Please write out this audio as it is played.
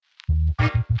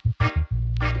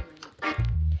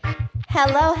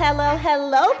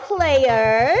Hello,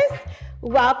 players.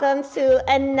 Welcome to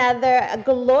another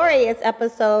glorious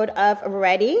episode of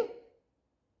Ready,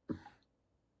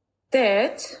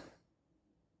 Set,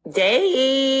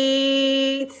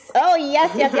 Date. Oh,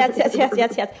 yes.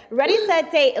 Ready,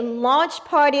 Set, Date launch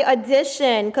party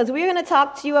edition. Because we're going to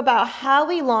talk to you about how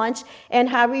we launch and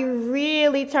how we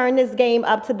really turn this game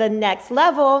up to the next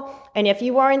level. And if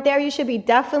you weren't there, you should be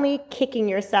definitely kicking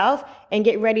yourself and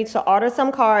get ready to order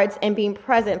some cards and being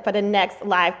present for the next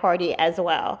live party as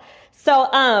well.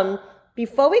 So,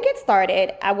 before we get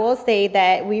started, I will say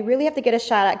that we really have to give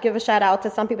a shout out to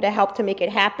some people that helped to make it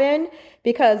happen,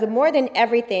 because more than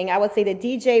everything, I would say the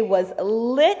DJ was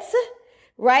lit,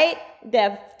 right?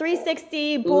 The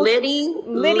 360 booth.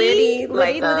 Liddy,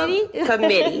 like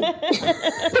committee.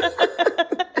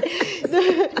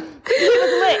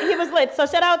 He was lit. So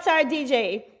shout out to our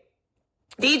DJ.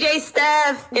 DJ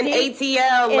Steph and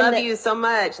ATL, love you so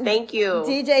much. Thank you.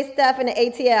 DJ Steph and the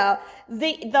ATL.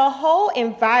 The whole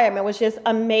environment was just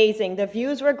amazing. The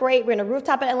views were great. We're in a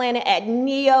rooftop in Atlanta at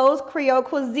Neo's Creole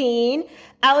Cuisine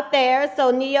out there.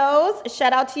 So Neo's,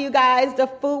 shout out to you guys. The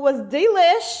food was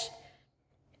delish.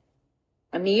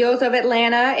 Neo's of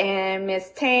Atlanta and Miss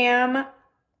Tam.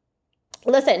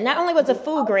 Listen, not only was the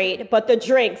food great, but the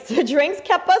drinks. The drinks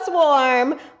kept us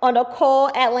warm on a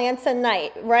cold Atlanta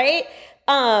night, right?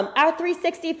 Our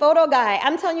 360 photo guy,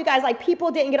 I'm telling you guys, like,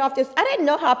 people didn't get off this. I didn't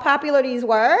know how popular these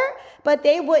were, but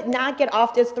they would not get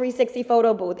off this 360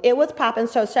 photo booth. It was popping.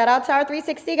 So shout out to our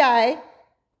 360 guy.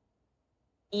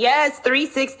 Yes,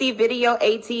 360 Video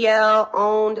ATL,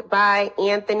 owned by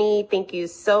Anthony. Thank you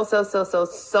so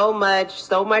much.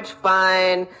 So much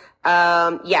fun.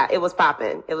 Yeah, it was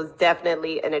popping. It was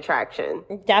definitely an attraction.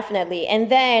 Definitely. And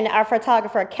then our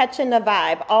photographer catching the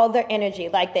vibe, all the energy.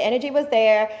 Like, the energy was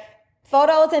there.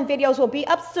 Photos and videos will be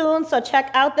up soon, so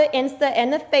check out the Insta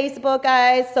and the Facebook,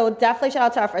 guys. So definitely shout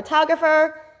out to our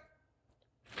photographer.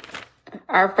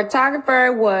 Our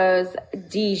photographer was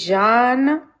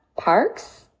Dijon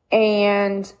Parks,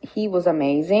 and he was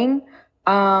amazing.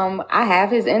 I have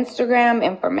his Instagram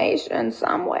information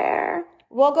somewhere.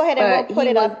 We'll go ahead and we'll put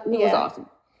it up. He was awesome.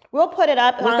 We'll put it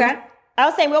up. What's that? I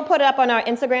was saying we'll put it up on our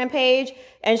Instagram page,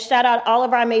 and shout out all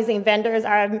of our amazing vendors.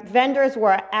 Our vendors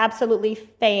were absolutely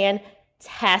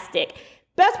fantastic.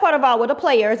 Best part of all were the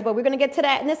players, but we're going to get to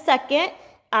that in a second.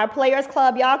 Our Players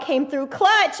Club, y'all came through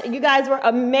clutch. You guys were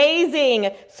amazing.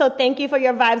 So thank you for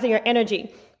your vibes and your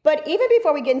energy. But even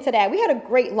before we get into that, we had a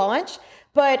great launch.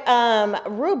 But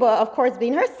Ruba, of course,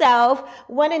 being herself,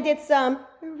 went and did some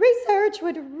research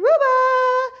with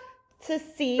Ruba to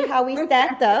see how we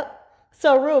stacked up.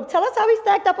 So, Rube, tell us how we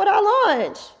stacked up with our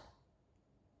launch.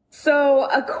 So,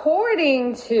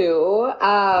 according to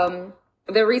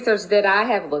the research that I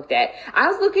have looked at, I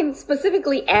was looking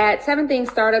specifically at 7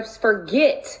 things startups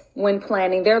forget when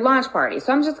planning their launch party.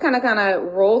 So I'm just kind of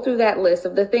roll through that list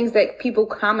of the things that people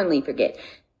commonly forget.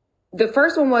 The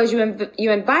first one was you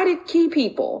invited key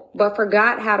people, but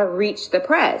forgot how to reach the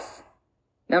press.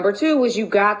 Number 2 was you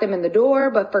got them in the door,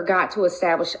 but forgot to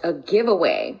establish a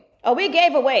giveaway. Oh, we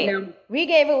gave away. No. We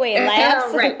gave away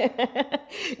laughs, right.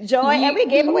 Joy, and we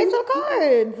gave away some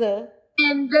cards.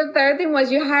 And the third thing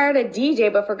was you hired a DJ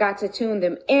but forgot to tune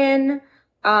them in.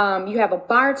 You have a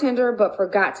bartender but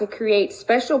forgot to create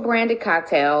special branded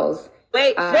cocktails.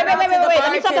 Wait. Let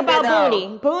me talk about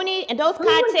Booney and those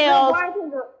cocktails.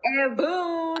 And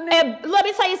Boone. And let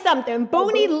me tell you something.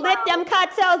 Booney lit them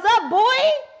cocktails up,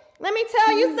 boy. Let me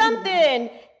tell you something.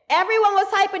 Everyone was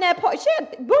hyping that part.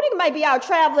 Booney might be our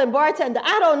traveling bartender.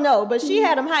 I don't know, but she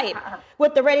had them hype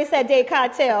with the Ready, Set, Date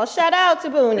cocktail. Shout out to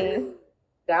Booney.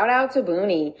 Shout out to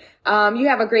Booney. You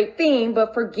have a great theme,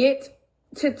 but forget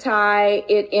to tie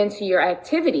it into your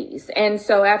activities. And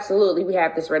so absolutely, we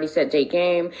have this Ready, Set, Date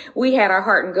game. We had our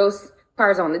heart and ghost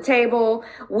cards on the table.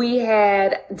 We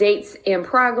had dates in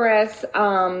progress.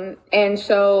 And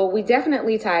so we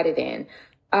definitely tied it in.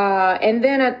 And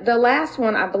then the last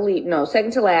one, I believe,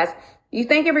 second to last, you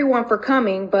thank everyone for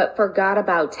coming, but forgot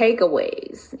about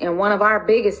takeaways. And one of our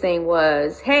biggest thing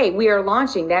was, hey, we are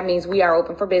launching. That means we are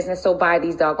open for business. So buy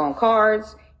these doggone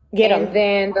cards. Get them. And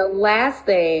then the last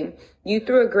thing, you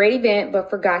threw a great event, but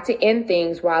forgot to end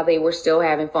things while they were still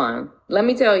having fun. Let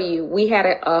me tell you, we had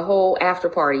a whole after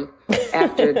party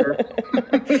after the.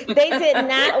 They did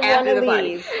not want to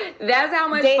leave. That's how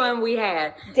much fun we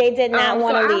had. They did not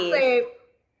want to leave.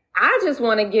 I just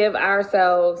want to give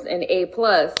ourselves an A+,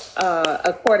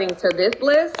 according to this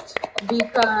list,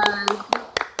 because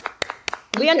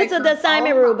we understood the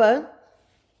assignment, Ruba.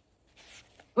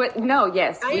 But no,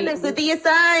 yes. I understood the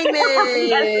assignment.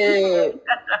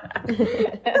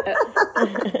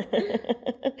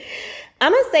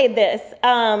 I'm gonna say this.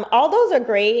 All those are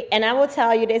great, and I will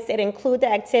tell you, they said include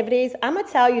the activities. I'm gonna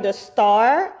tell you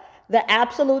the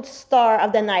absolute star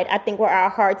of the night, I think, were our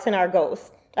hearts and our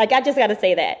ghosts. Like, I just got to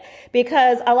say that,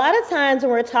 because a lot of times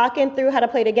when we're talking through how to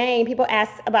play the game, people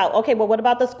ask about, okay, well, what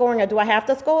about the scoring, or do I have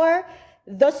to score?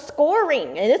 The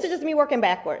scoring, and this is just me working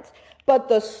backwards, but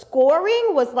the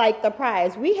scoring was like the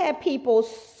prize. We had people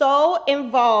so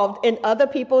involved in other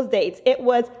people's dates. It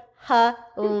was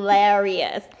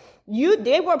hilarious.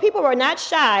 People were not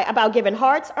shy about giving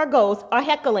hearts or ghosts or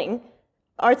heckling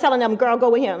or telling them, girl, go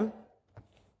with him.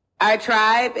 Our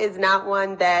tribe is not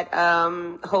one that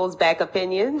holds back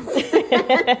opinions. So.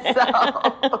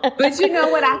 But you know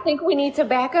what? I think we need to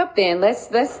back up then. Let's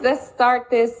start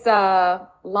this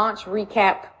launch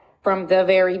recap from the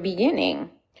very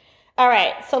beginning. All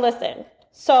right. So listen.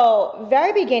 So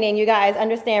very beginning, you guys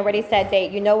understand Ready, Set,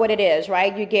 Date. You know what it is,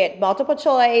 right? You get multiple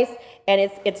choice,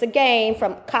 and it's a game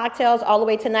from cocktails all the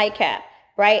way to nightcap,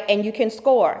 right? And you can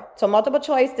score. So multiple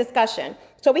choice discussion.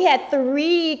 So we had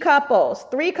three couples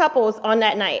on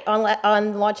that night,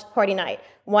 on launch party night.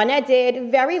 One that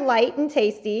did very light and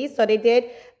tasty, so they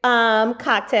did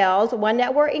cocktails. One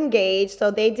that were engaged, so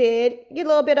they did a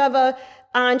little bit of a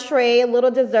entree, a little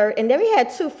dessert. And then we had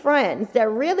two friends that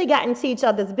really got into each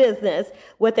other's business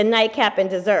with the nightcap and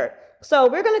dessert. So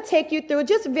we're going to take you through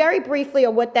just very briefly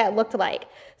of what that looked like.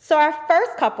 So our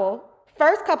first couple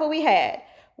we had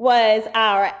was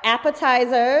our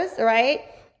appetizers, right?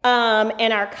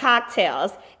 And our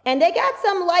cocktails. And they got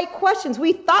some light questions.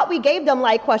 We thought we gave them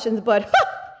light questions, but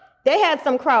they had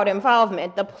some crowd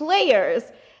involvement. The players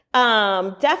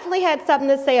definitely had something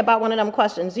to say about one of them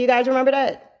questions. Do you guys remember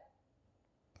that?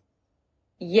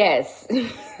 Yes,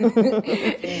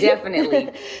 definitely.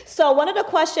 So one of the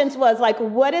questions was like,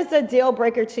 what is a deal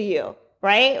breaker to you?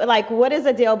 Right? Like, what is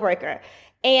a deal breaker?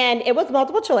 And it was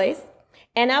multiple choice.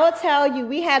 And I will tell you,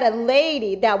 we had a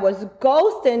lady that was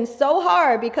ghosting so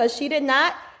hard because she did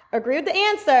not agree with the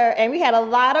answer. And we had a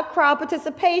lot of crowd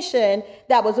participation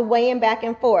that was weighing back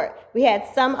and forth. We had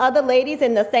some other ladies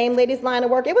in the same ladies line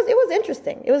of work. It was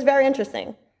interesting. It was very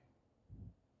interesting.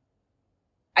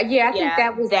 Yeah, I think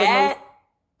that was the most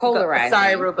polarizing.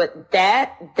 Sorry, Ru, but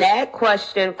that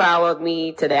question followed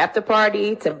me to the after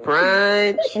party, to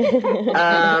brunch.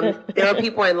 There were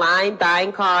people in line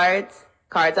buying cards.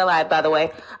 Cards are live, by the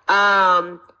way.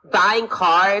 Buying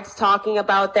cards, talking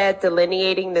about that,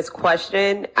 delineating this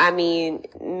question. I mean,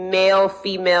 male,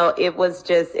 female, it was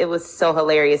so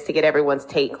hilarious to get everyone's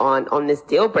take on this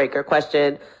deal breaker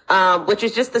question, which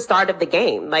is just the start of the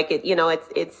game. Like, it's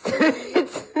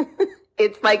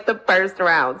like the first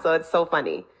round. So it's so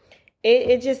funny.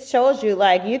 It just shows you,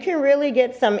 like, you can really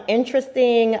get some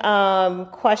interesting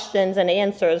questions and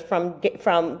answers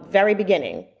from very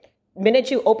beginning.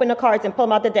 Minute you open the cards and pull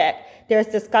them out the deck, there's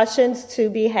discussions to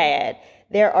be had.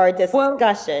 There are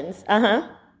discussions.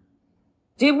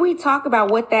 Did we talk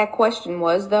about what that question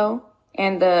was, though,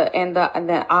 and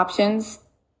the options?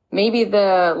 Maybe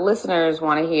the listeners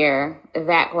want to hear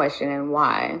that question and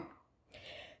why.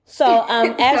 So,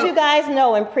 as you guys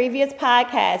know, in previous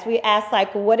podcasts, we asked,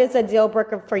 like, what is a deal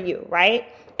breaker for you, right?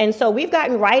 And so we've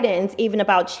gotten write-ins even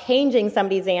about changing some of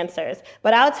these answers.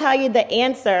 But I'll tell you, the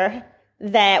answer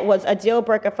that was a deal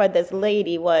breaker for this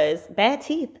lady was bad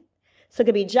teeth. So it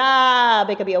could be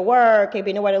job, it could be a work, it could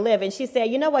be nowhere to live. And she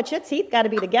said, you know what, your teeth got to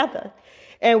be together.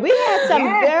 And we had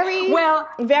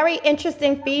some very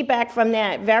interesting feedback from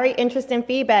that. Very interesting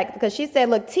feedback, because she said,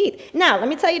 look, teeth. Now, let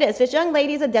me tell you this young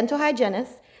lady is a dental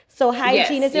hygienist. So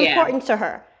hygiene is important to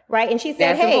her, right? And she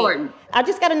said, important. I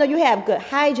just got to know you have good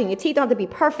hygiene. Your teeth don't have to be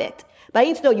perfect, but I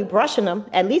need to know you brushing them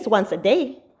at least once a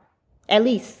day, at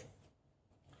least.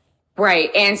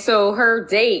 Right. And so her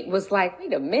date was like,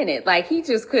 wait a minute, like, he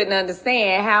just couldn't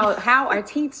understand how are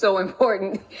teeth so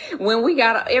important when we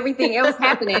got everything else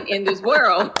happening in this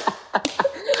world.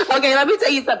 Okay, let me tell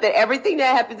you something. Everything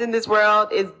that happens in this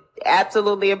world is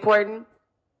absolutely important.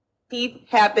 Teeth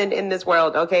happen in this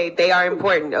world, okay? They are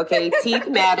important, okay? Teeth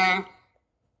matter.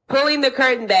 Pulling the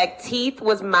curtain back, teeth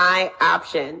was my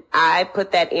option. I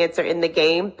put that answer in the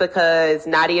game because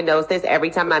Nadia knows this. Every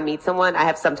time I meet someone, I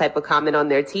have some type of comment on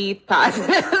their teeth,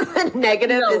 positive and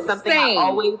negative. Is something I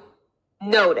always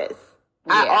notice.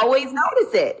 Yeah. I always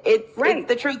notice it. It's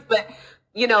the truth. But,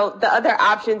 the other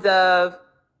options of,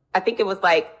 I think it was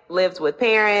like lives with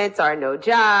parents or no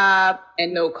job.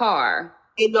 And no car.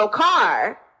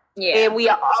 Yeah. And we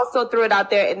also threw it out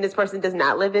there, and this person does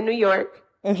not live in New York.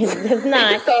 It does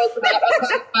not. So it's not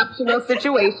an optional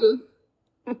situation.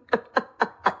 It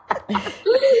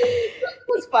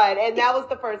was fun, and that was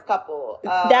the first couple. So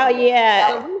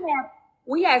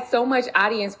We had so much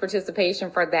audience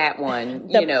participation for that one.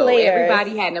 The players.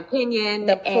 Everybody had an opinion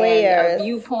and a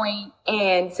viewpoint.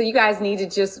 And so you guys need to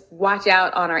just watch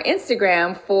out on our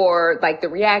Instagram for like the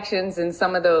reactions and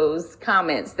some of those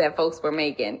comments that folks were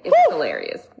making. It's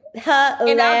hilarious.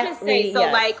 And I'll just say, so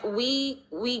like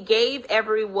we gave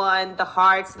everyone the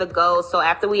hearts, the goals. So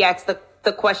after we asked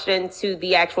the question to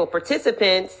the actual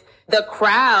participants, the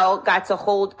crowd got to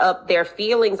hold up their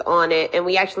feelings on it. And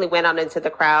we actually went out into the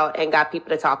crowd and got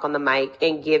people to talk on the mic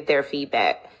and give their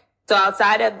feedback. So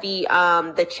outside of the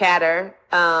chatter,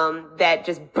 that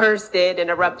just bursted and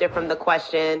erupted from the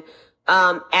question,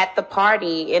 at the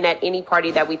party and at any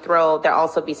party that we throw, there'll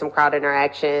also be some crowd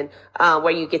interaction,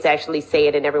 where you get to actually say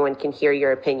it and everyone can hear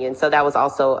your opinion. So that was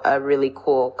also a really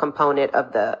cool component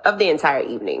of the entire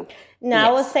evening. Now,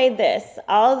 I will say this.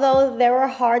 Although there were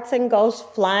hearts and ghosts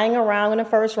flying around in the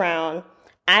first round,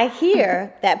 I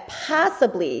hear that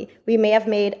possibly we may have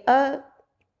made a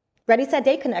Ready, Set,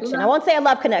 Date connection. I won't say a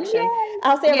love connection. Yes.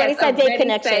 I'll say a Ready, Set, Date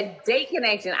connection. Ready, Set, Date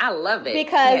connection. I love it.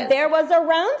 Because there was a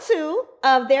round 2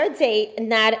 of their date,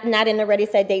 not in the Ready,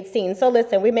 Set, Date scene. So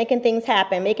listen, we're making things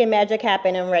happen, making magic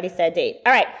happen in Ready, Set, Date.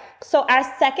 All right. So our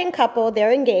second couple,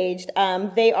 they're engaged.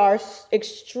 They are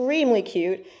extremely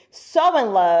cute, so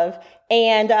in love.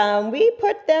 And we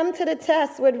put them to the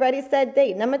test with Ready, Set,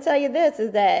 Date. And I'm going to tell you this,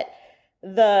 is that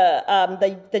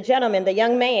the gentleman, the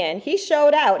young man, he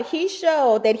showed out. He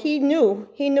showed that he knew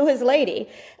his lady.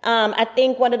 I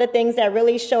think one of the things that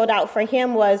really showed out for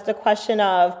him was the question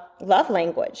of love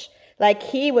language. Like,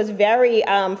 he was very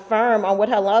firm on what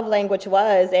her love language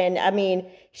was. And I mean,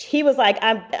 he was like,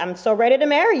 I'm so ready to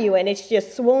marry you. And it's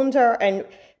just swooned her and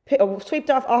swept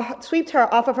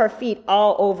her off of her feet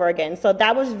all over again. So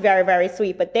that was very, very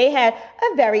sweet. But they had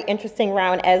a very interesting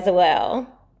round as well.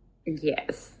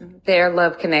 Yes, their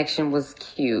love connection was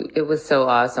cute. It was so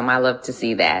awesome. I love to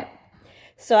see that.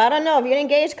 So I don't know, if you're an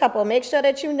engaged couple, make sure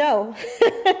that you know,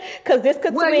 because this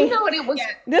could swing. You know what it was?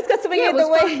 This could swing either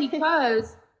way.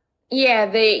 Because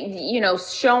they,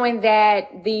 showing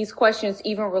that these questions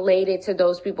even related to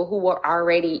those people who were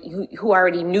who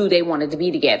already knew they wanted to be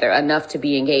together enough to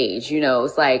be engaged.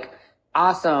 It's like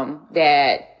awesome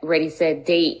that Ready, Set,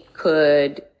 Date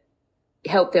could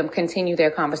help them continue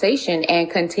their conversation and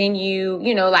continue,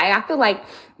 I feel like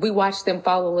we watched them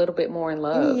fall a little bit more in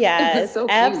love. Yes, so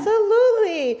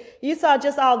absolutely. You saw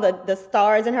just all the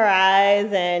stars in her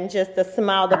eyes and just the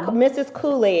smile, the Mrs.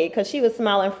 Kool-Aid, because she was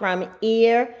smiling from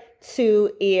ear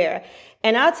to ear.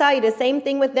 And I'll tell you the same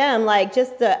thing with them, like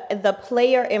just the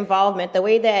player involvement, the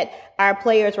way that our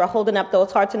players were holding up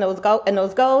those hearts and those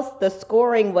goals, the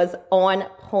scoring was on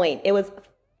point. It was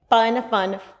fun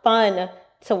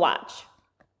to watch.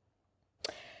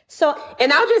 So,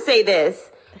 and I'll just say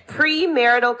this,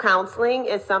 premarital counseling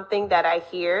is something that I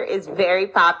hear is very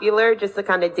popular, just to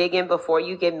kind of dig in before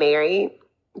you get married.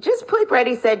 Just put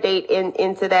Ready, Set, Date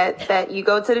into that you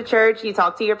go to the church, you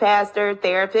talk to your pastor,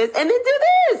 therapist, and then do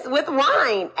this with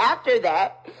wine after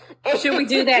that. Should we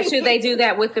do that? Should they do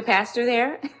that with the pastor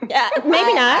there? Yeah,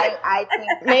 maybe not. I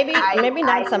think maybe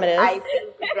not some of this. I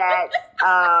think that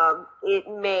it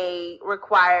may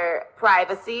require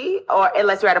privacy, or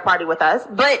unless you're at a party with us.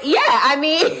 But yeah, I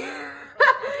mean,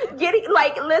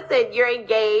 listen, you're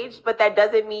engaged, but that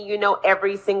doesn't mean you know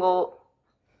every single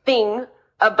thing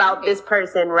about this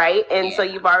person, right? And so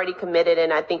you've already committed,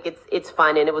 and I think it's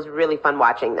fun, and it was really fun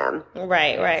watching them.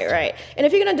 Right. And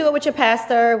if you're going to do it with your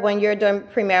pastor when you're doing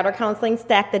premarital counseling,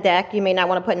 stack the deck. You may not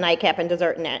want to put nightcap and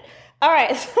dessert in it. All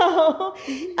right, so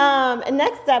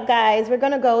next up, guys, we're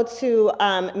going to go to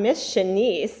Miss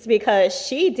Shanice, because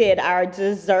she did our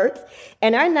dessert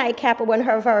and our nightcap with one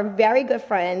of her very good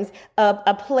friends,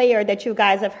 a player that you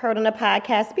guys have heard on the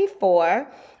podcast before,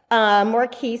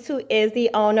 Marquise, who is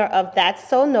the owner of That's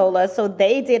So Nola. So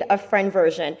they did a friend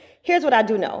version. Here's what I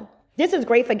do know. This is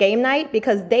great for game night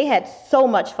because they had so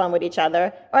much fun with each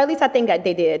other, or at least I think that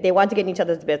they did. They wanted to get in each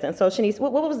other's business. So Shanice,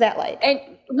 what was that like? And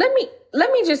let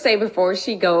me just say before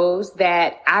she goes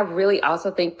that I really also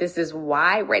think this is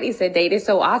why Ready, Set, Date is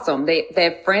so awesome.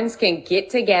 That friends can get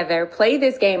together, play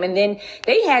this game, and then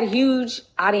they had huge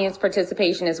audience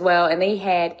participation as well, and they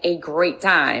had a great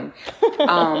time.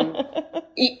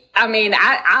 I mean,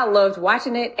 I loved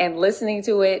watching it and listening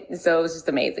to it, so it was just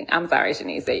amazing. I'm sorry,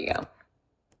 Shanice. There you go.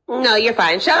 No, you're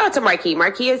fine. Shout out to Marquis.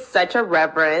 Marquis is such a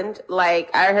reverend.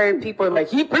 Like, I heard people like,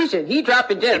 he preaching, he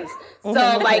dropping gems. So,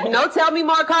 like, no tell me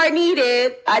more card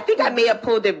needed. I think I may have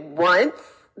pulled it once,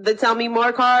 the tell me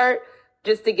more card,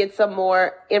 just to get some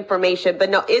more information. But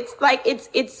no, it's like,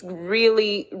 it's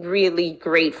really, really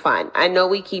great fun. I know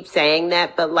we keep saying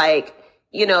that, but like,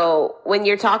 when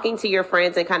you're talking to your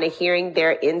friends and kind of hearing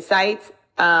their insights,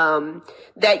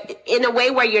 that in a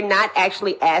way where you're not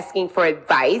actually asking for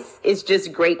advice. It's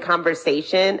just great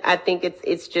conversation. I think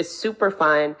it's just super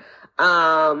fun.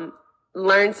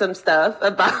 Learn some stuff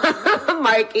about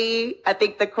Marky. I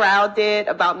think the crowd did,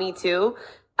 about me too.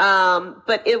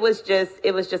 But it was just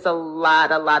a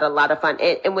lot of fun.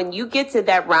 And when you get to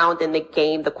that round in the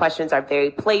game, the questions are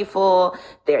very playful.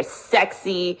 They're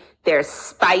sexy. They're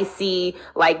spicy.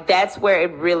 Like, that's where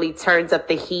it really turns up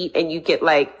the heat, and you get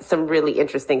like some really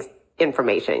interesting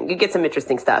information. You get some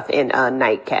interesting stuff in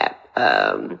Nightcap.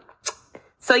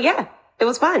 So yeah, it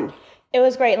was fun. It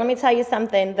was great. Let me tell you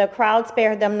something. The crowd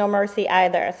spared them no mercy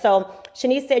either. So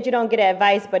Shanice said you don't get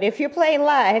advice, but if you're playing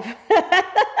live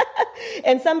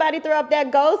and somebody throw up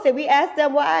that ghost and we ask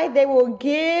them why, they will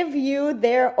give you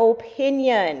their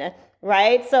opinion,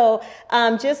 right? So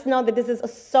just know that this is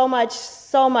so much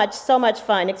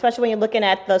fun, especially when you're looking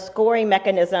at the scoring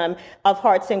mechanism of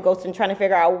hearts and ghosts and trying to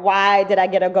figure out, why did I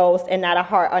get a ghost and not a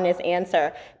heart on this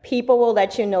answer? People will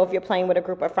let you know if you're playing with a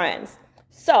group of friends.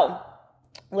 So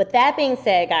with that being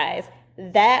said, guys,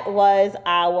 that was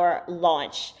our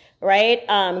launch, right?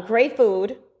 Great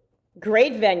food,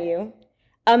 great venue,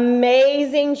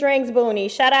 amazing drinks,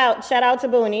 Booney. Shout out to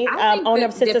Booney, owner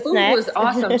of Sister The food Snacks. was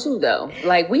awesome too, though.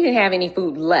 Like, we didn't have any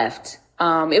food left.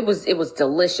 It was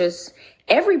delicious.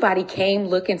 Everybody came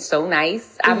looking so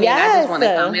nice. I mean, I just want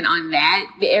to comment on that.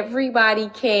 Everybody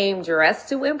came dressed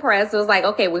to impress. It was like,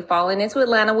 okay, we're falling into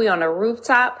Atlanta. We're on the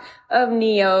rooftop of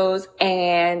Neo's,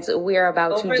 and we're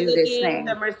about to do this thing.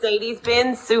 The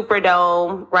Mercedes-Benz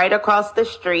Superdome right across the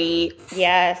street.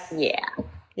 Yes. Yeah.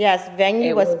 Yes,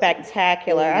 venue was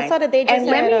spectacular. Really nice. I saw that they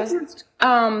just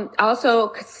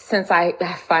also, since I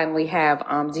finally have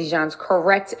Dijon's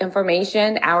correct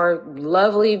information, our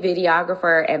lovely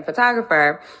videographer and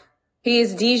photographer, he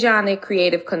is Dijon, the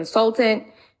creative consultant,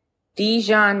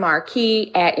 Dijon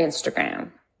Marquis at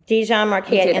Instagram. Dijon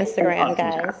Marquis at Instagram,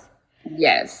 guys. Job.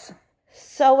 Yes.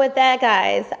 So with that,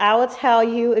 guys, I will tell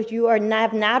you, if you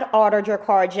have not ordered your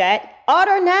card yet,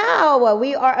 order now.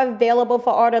 We are available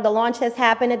for order. The launch has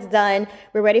happened. It's done.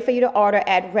 We're ready for you to order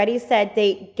at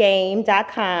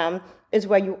ReadySetDateGame.com is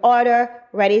where you order.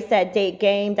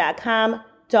 ReadySetDateGame.com.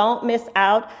 Don't miss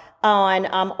out on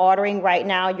ordering right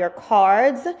now your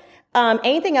cards.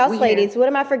 Anything else, ladies? What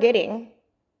am I forgetting?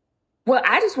 Well,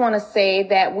 I just want to say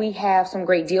that we have some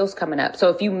great deals coming up. So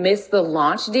if you missed the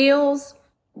launch deals,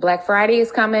 Black Friday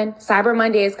is coming. Cyber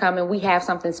Monday is coming. We have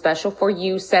something special for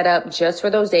you set up just for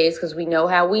those days, because we know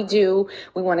how we do.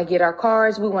 We want to get our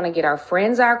cards. We want to get our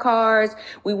friends our cards.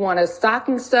 We want to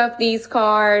stocking stuff these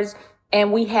cards.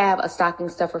 And we have a stocking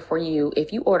stuffer for you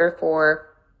if you order for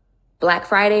Black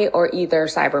Friday or either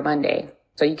Cyber Monday.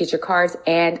 So you get your cards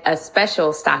and a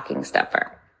special stocking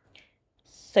stuffer.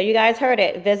 So you guys heard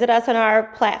it. Visit us on our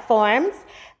platforms,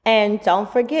 and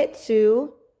don't forget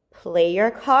to play your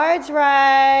cards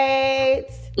right.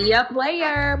 Be a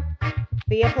player.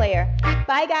 Be a player.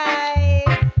 Bye, guys.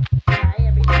 Bye,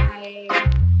 everybody.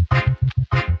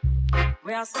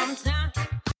 Well, sometimes